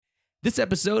This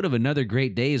episode of Another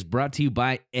Great Day is brought to you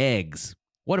by eggs.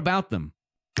 What about them?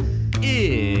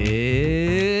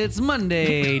 It's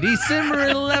Monday, December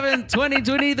 11th,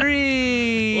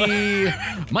 2023.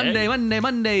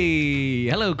 Monday.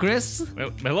 Hello, Chris.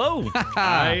 Hello.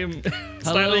 I'm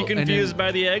slightly confused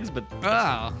by the eggs, but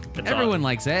everyone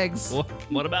likes eggs. Well,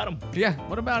 what about them? Yeah,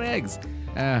 what about eggs?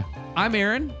 I'm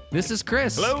Aaron. This is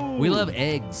Chris. Hello. We love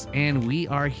eggs, and we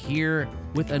are here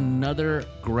with another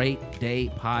Great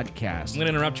Day podcast. I'm going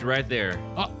to interrupt you right there.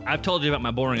 Oh. I've told you about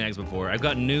my boring eggs before. I've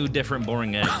got new, different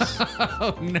boring eggs.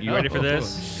 Oh, no. You ready for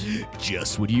this?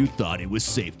 Just when you thought it was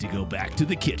safe to go back to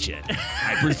the kitchen,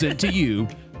 I present to you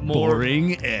More-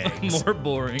 boring eggs. More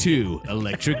boring. 2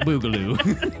 electric boogaloo.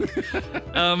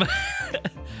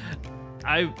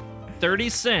 I 30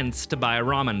 cents to buy a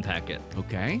ramen packet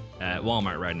Okay, at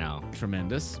Walmart right now.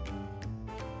 tremendous.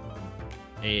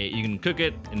 You can cook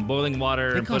it in boiling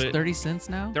water They and put cost it 30 cents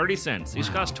now? 30 cents. These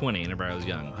Wow. cost 20 whenever I was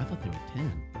young. I thought they were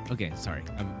 10. Okay, sorry.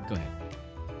 Go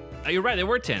ahead. You're right, they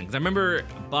were 10. Because I remember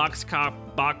box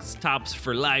tops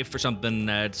for life or something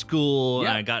at school. Yeah.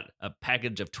 And I got a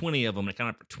package of 20 of them. And it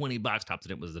counted for 20 box tops,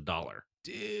 and it was $1.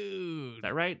 Is Dude.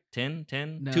 that right? 10?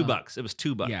 No. $2. It was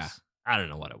 $2. Yeah. I don't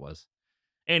know what it was.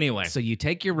 Anyway, So you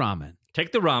take your ramen.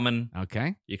 take the ramen.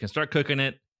 Okay. You can start cooking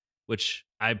it, which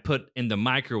I put in the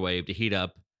microwave to heat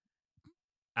up.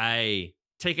 I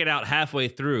take it out halfway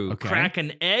through, Okay. crack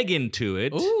an egg into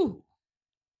it, Ooh,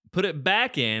 put it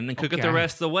back in, and cook it the Okay.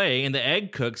 rest of the way. And the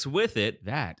egg cooks with it.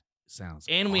 that sounds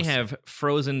And we awesome. have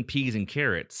frozen peas and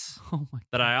carrots Oh my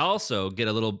that I also get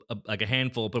like a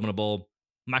handful, put them in a bowl,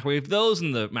 microwave those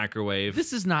in the microwave.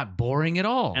 This is not boring at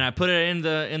all. And I put it in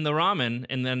the ramen,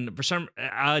 and then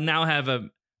I now have a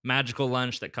magical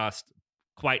lunch that costs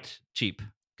quite cheap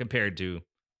compared to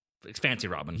fancy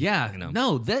ramen. Yeah, you know.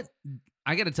 no, that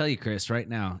I got to tell you, Chris, right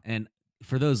now, and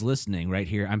for those listening right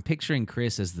here, I'm picturing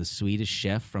Chris as the Swedish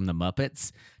chef from the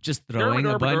Muppets, just throwing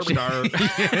a bunch.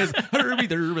 Yes.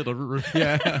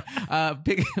 Yeah,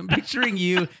 picturing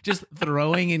you just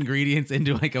throwing ingredients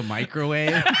into like a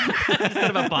microwave Instead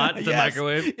of a pot, it's a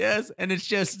microwave. Yes, and it's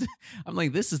just, I'm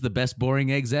like, this is the best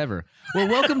boring eggs ever. Well,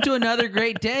 welcome to another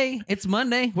great day. It's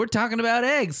Monday. We're talking about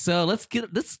eggs, so let's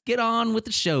get on with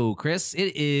the show, Chris.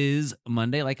 It is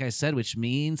Monday, like I said, which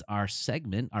means our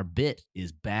bit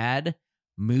is bad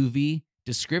movie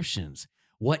descriptions.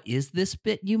 What is this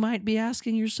bit, you might be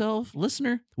asking yourself,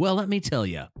 listener? Well, let me tell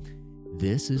you.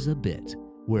 This is a bit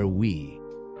where we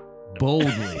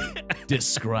boldly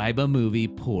describe a movie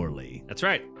poorly, That's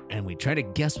right. and we try to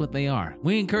guess what they are.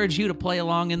 We encourage you to play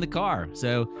along in the car.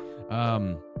 So,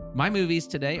 my movies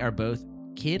today are both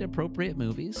kid-appropriate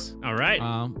movies, All right.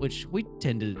 which we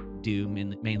tend to do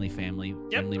mainly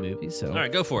family-friendly movies. So, All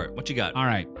right, go for it. What you got? all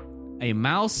right. A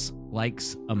Mouse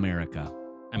Likes America.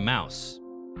 A mouse.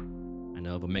 I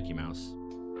know of a Mickey Mouse.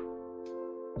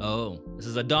 Oh, this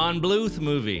is a Don Bluth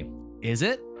movie. Is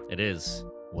it? It is.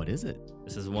 What is it?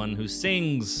 This is one who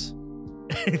sings.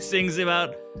 Sings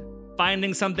about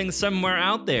finding something somewhere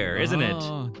out there, isn't it?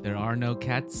 Oh, there are no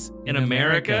cats In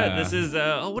America. This is,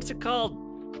 what's it called?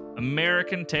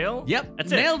 American Tail? Yep,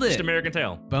 That's nailed it. Just American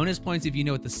Tail. Bonus points if you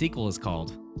know what the sequel is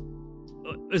called.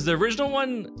 Is the original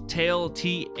one Tail,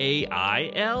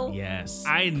 Tail? Yes.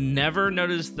 I never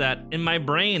noticed that. In my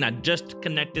brain, I just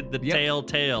connected the Yep.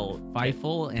 tail.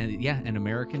 Feifel and an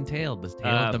American Tail. The tale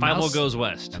of the Fievel mouse. Goes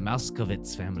West. The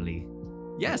Mouskovitz family.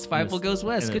 Yes, Feifel Yes. Goes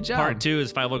West. And Good then job. Part 2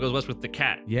 is Fievel Goes West with the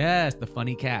cat, Yes, the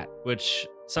funny cat. which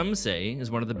some say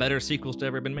is one of the better sequels to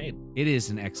ever been made. It is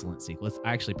an excellent sequel.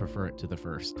 I actually prefer it to the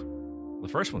first. The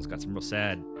first one's got some real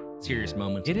sad, serious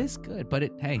moments. It is good, but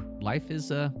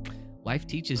life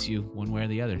teaches you one way or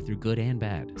the other through good and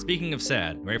bad. Speaking of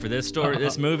sad, ready for this story,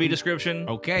 this movie description?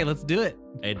 Okay, let's do it.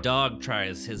 A dog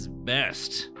tries his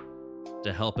best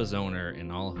to help his owner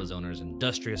in all of his owner's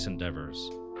industrious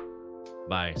endeavors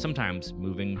by sometimes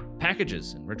moving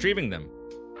packages and retrieving them,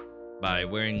 by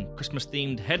wearing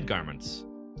Christmas-themed head garments,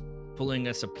 pulling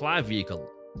a supply vehicle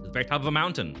to the very top of a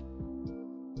mountain.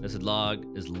 This dog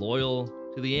is loyal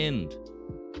to the end,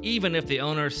 even if the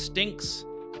owner stunks.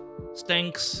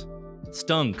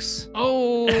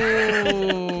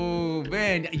 Oh,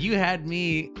 man, you had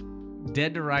me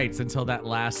dead to rights until that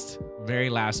very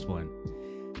last one.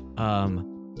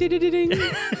 Ding.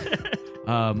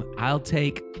 I'll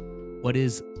take what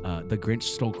is The Grinch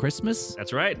Stole Christmas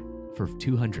That's right. for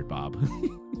 200, Bob.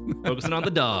 Focusing on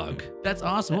the dog. That's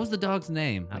awesome. What was the dog's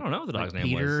name? I don't know what the dog's name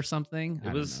Peter was. or something?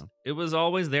 I don't know. It was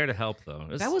always there to help, though.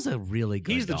 That was a really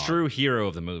good He's the dog. true hero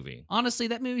of the movie. Honestly,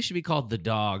 that movie should be called The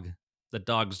Dog. the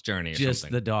dog's journey or Just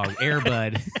something. the dog. Air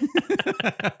Bud.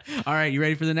 All right, you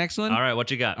ready for the next one? All right,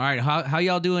 what you got? All right, how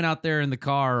y'all doing out there in the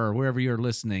car or wherever you're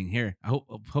listening? Here,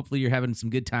 hopefully you're having some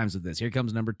good times with this. Here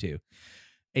comes number 2.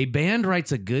 A band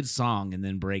writes a good song and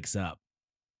then breaks up.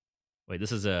 Wait,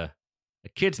 this is a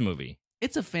kid's movie.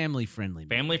 It's a family-friendly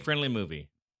movie. Family-friendly movie.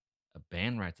 A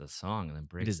band writes a song and then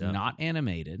breaks up. It is not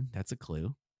animated. That's a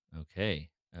clue. Okay.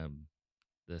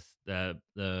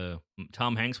 The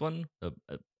Tom Hanks one.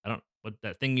 What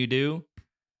that thing you do.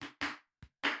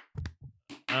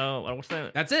 Oh, what's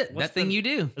that? That's it. What's that thing you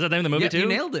do. Is that the name of the movie Yep, too? you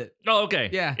nailed it. Oh, okay.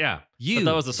 Yeah. Yeah. You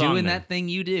that was the song doing then. that thing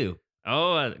you do.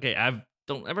 Oh, okay. I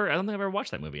don't think I've ever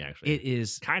watched that movie actually. It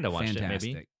is kind of watched fantastic.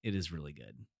 it maybe. It is really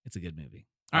good. It's a good movie.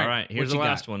 All right. Here's what the you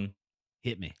last got? one.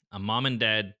 Hit me. A mom and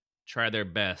dad try their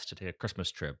best to take a Christmas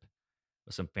trip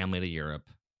with some family to Europe,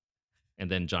 and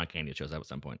then John Candy shows up at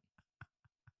some point.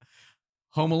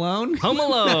 Home Alone? Home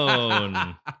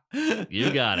Alone.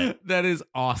 You got it. That is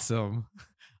awesome.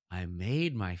 I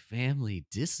made my family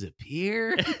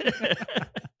disappear.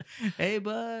 Hey,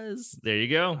 Buzz. There you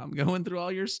go. I'm going through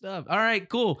all your stuff. All right,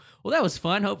 cool. Well, that was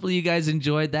fun. Hopefully you guys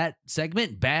enjoyed that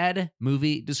segment, Bad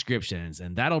Movie Descriptions.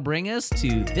 And that'll bring us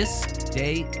to This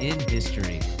Day in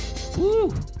History.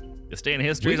 Woo! This day in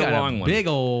history We is a got long one. big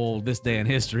old This Day in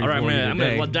History. All right, for you I'm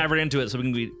today. going to dive right into it so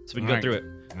we can All go right. through it.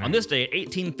 All On right. this day,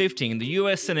 1815, the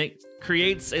U.S. Senate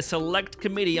creates a select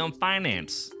committee on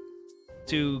finance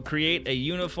to create a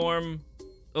uniform.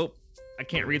 Oh, I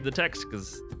can't read the text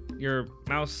because your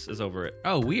mouse is over it.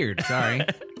 Oh, weird. Sorry.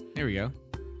 Here we go.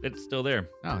 It's still there.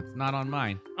 Oh, it's not on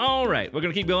mine. All right, we're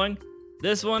going to keep going.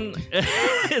 This one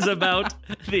is about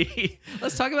the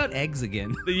Let's talk about eggs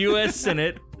again. U.S.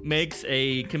 Senate makes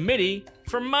a committee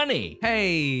for money.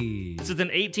 Hey. This is in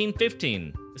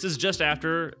 1815. This is just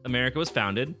after America was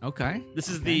founded. Okay. This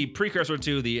is the precursor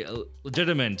to the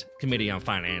legitimate committee on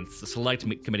finance. The select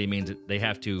committee means that they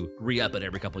have to re-up it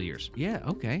every couple of years. Yeah,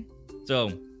 okay.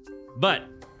 So, but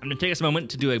I'm going to take us a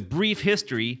moment to do a brief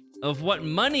history of what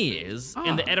money is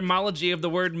and the etymology of the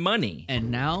word money.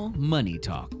 And now, Money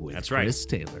Talk with That's right. Chris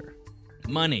Taylor.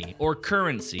 Money, or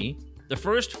currency, the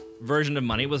first version of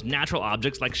money was natural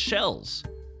objects like shells.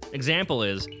 Example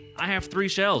is, I have 3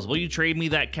 shells. Will you trade me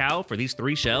that cow for these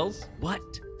 3 shells? What?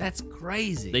 That's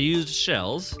crazy. They used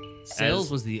shells. Sales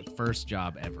as was the first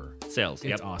job ever. sales. It's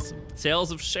Yep. awesome.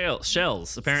 Sales of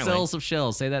shells, apparently. Sales of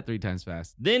shells. Say that 3 times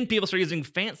fast. Then people started using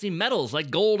fancy metals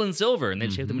like gold and silver, and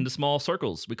they'd shape them into small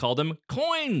circles. We call them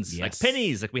coins, like Yes.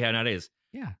 pennies, like we have nowadays.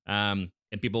 Yeah. And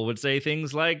people would say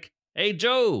things like, "Hey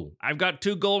Joe, I've got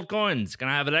 2 gold coins. Can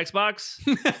I have an Xbox?"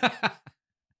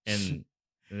 and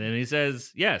then he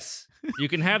says, "Yes, you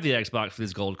can have the Xbox for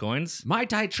these gold coins."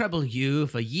 Might I trouble you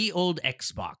for ye old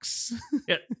Xbox?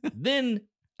 Yeah. Then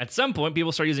at some point,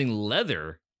 people start using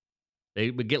leather. They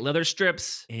would get leather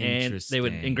strips and they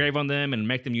would Interesting. engrave on them and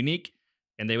make them unique.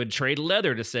 And they would trade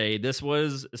leather to say this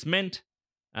meant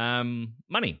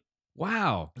money.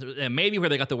 Wow. And maybe where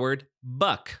they got the word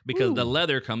buck, because the Ooh.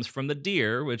 leather comes from the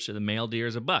deer, which the male deer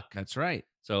is a buck. That's right.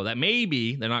 So that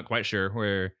maybe they're not quite sure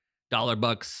where dollar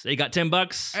bucks. You got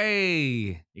 $10.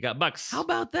 Hey. You got bucks. How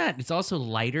about that? It's also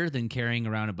lighter than carrying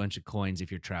around a bunch of coins if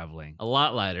you're traveling. A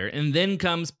lot lighter. And then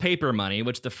comes paper money,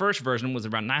 which the first version was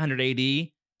around 900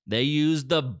 AD. They used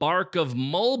the bark of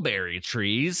mulberry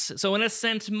trees. So in a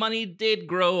sense, money did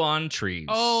grow on trees.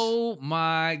 Oh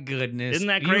my goodness. Isn't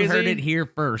that You heard crazy? it here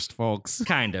first, folks.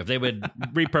 Kind of. They would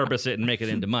repurpose it and make it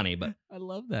into money. But I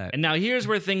love that. and now here's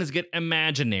where things get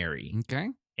imaginary. Okay.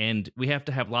 And we have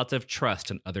to have lots of trust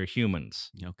in other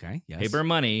humans. Okay. Yes. Paper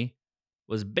money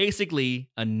was basically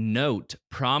a note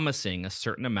promising a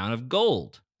certain amount of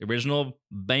gold. The original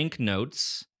bank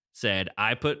notes said,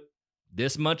 I put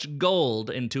this much gold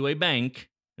into a bank,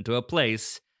 into a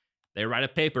place. They write a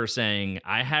paper saying,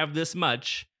 I have this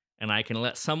much, and I can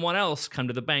let someone else come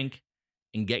to the bank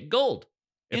and get gold.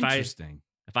 Interesting.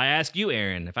 If I ask you,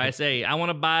 Aaron, if I say, I want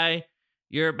to buy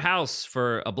your house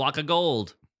for a block of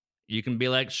gold, you can be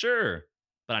like, sure,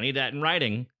 but I need that in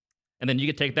writing. And then you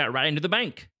could take that right into the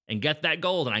bank and get that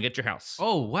gold, and I get your house.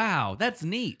 Oh, wow. That's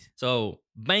neat. So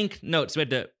bank notes,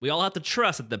 we all have to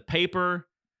trust that the paper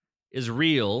is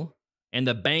real and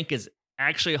the bank is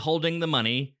actually holding the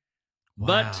money.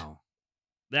 But Wow.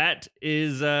 that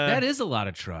is That is a lot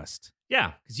of trust.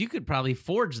 yeah. Because you could probably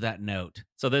forge that note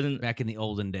So then back in the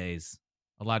olden days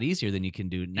a lot easier than you can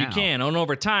do now. you can. And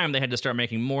over time, they had to start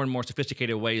making more and more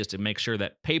sophisticated ways to make sure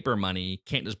that paper money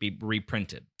can't just be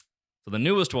reprinted. So the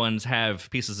newest ones have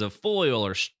pieces of foil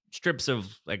or strips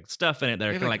of like stuff in it that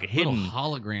are They kind have of like little hidden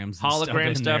holograms, hologram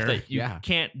in stuff there. that you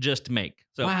can't just make.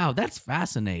 So wow, that's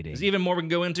fascinating. there's even more we can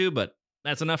go into, but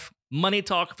that's enough money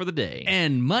talk for the day.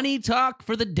 And money talk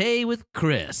for the day with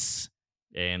Chris.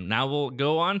 And now we'll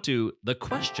go on to the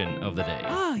question of the day.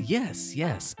 Ah,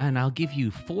 yes. And I'll give you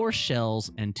 4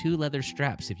 shells and 2 leather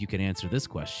straps if you can answer this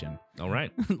question. All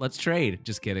right. Let's trade.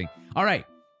 Just kidding. All right.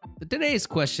 Today's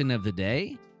question of the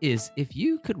day is, if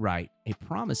you could write a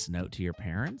promise note to your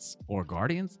parents or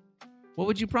guardians, what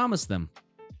would you promise them?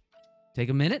 Take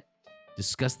a minute,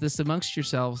 discuss this amongst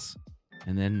yourselves,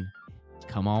 and then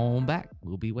come on back.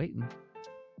 We'll be waiting.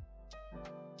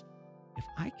 If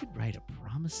I could write a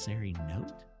promissory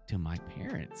note to my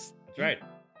parents. That's right.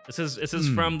 This is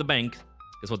from the bank.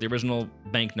 It's what the original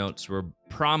banknotes were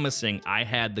promising. I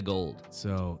had the gold.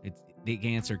 So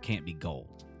the answer can't be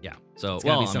gold. Yeah. So It's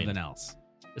got to be something else.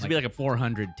 This would be like a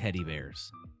 400 teddy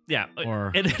bears. Yeah.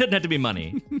 Or it doesn't have to be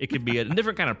money. It could be a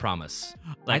different kind of promise.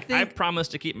 Like I promise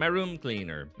to keep my room clean,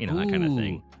 or that kind of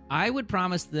thing. I would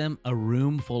promise them a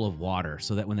room full of water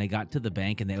so that when they got to the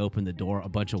bank and they opened the door, a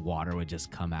bunch of water would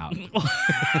just come out.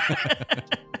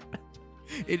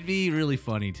 It'd be really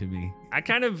funny to me. I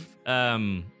kind of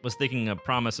was thinking a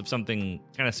promise of something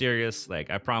kind of serious. Like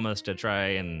I promised to try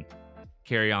and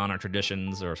carry on our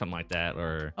traditions or something like that.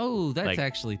 Or that's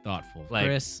actually thoughtful, like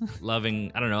Chris.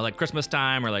 Loving, I don't know, like Christmas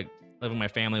time, or like loving my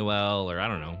family well, or I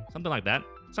don't know, something like that.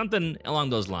 Something along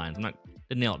those lines. I'm not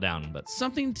to nail it down, but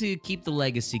something to keep the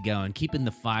legacy going, keeping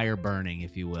the fire burning,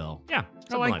 if you will. Yeah,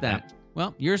 I like that.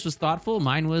 Well, yours was thoughtful.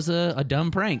 Mine was a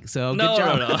dumb prank. So good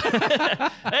job. No.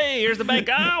 Hey, here's the bank.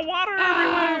 Water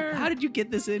everywhere. How did you get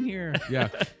this in here? Yeah.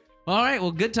 All right.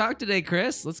 Well, good talk today,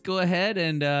 Chris. Let's go ahead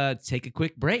and take a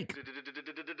quick break.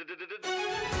 All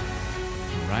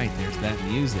right. There's that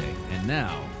music. And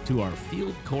now to our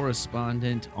field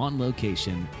correspondent on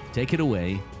location. Take it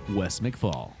away, Wes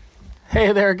McFall.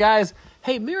 Hey there, guys.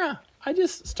 Hey, Mira, I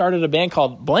just started a band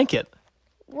called Blanket.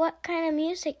 What kind of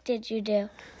music did you do?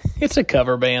 It's a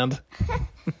cover band.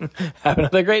 Have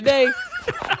another great day.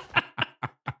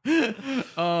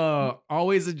 Oh,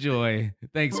 always a joy.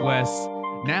 Thanks, Wes.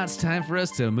 Now it's time for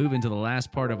us to move into the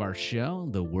last part of our show,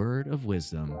 the Word of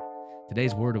Wisdom.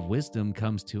 Today's Word of Wisdom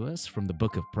comes to us from the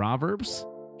book of Proverbs,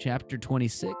 chapter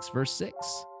 26, verse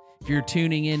 6. If you're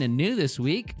tuning in and new this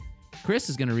week, Chris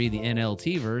is going to read the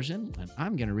NLT version, and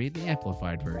I'm going to read the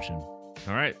Amplified version. All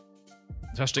right.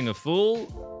 Trusting a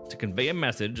fool to convey a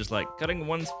message is like cutting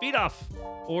one's feet off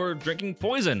or drinking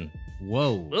poison.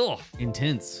 Whoa. Ugh.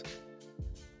 Intense.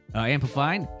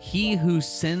 Amplified, he who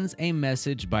sends a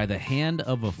message by the hand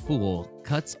of a fool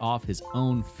cuts off his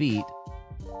own feet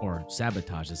or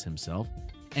sabotages himself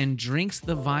and drinks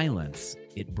the violence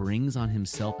it brings on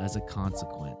himself as a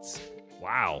consequence.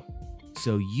 Wow.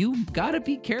 So you gotta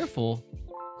be careful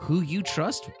who you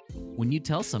trust when you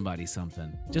tell somebody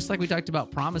something. Just like we talked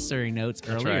about promissory notes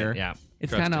earlier. Right, yeah.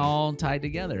 It's kind of all tied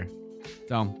together.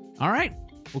 So, all right.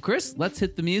 Well, Chris, let's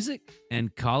hit the music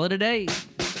and call it a day.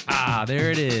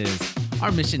 There it is.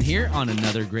 Our mission here on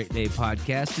Another Great Day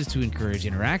podcast is to encourage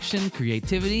interaction,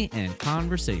 creativity, and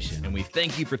conversation. And we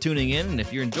thank you for tuning in. And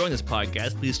if you're enjoying this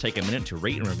podcast, please take a minute to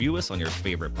rate and review us on your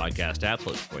favorite podcast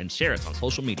apps and share us on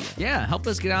social media. Yeah, help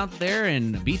us get out there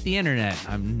and beat the internet.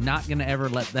 I'm not going to ever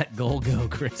let that goal go,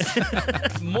 Chris.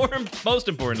 Most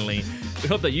importantly, we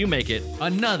hope that you make it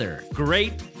another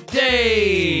great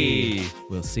day.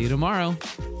 We'll see you tomorrow.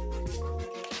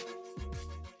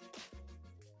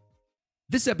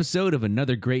 This episode of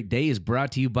Another Great Day is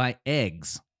brought to you by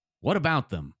eggs. What about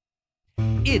them?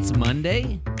 It's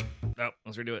Monday. Oh,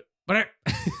 let's redo it. But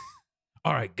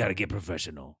all right, gotta get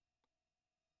professional.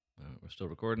 We're still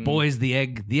recording. Boys, the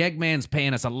egg man's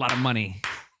paying us a lot of money.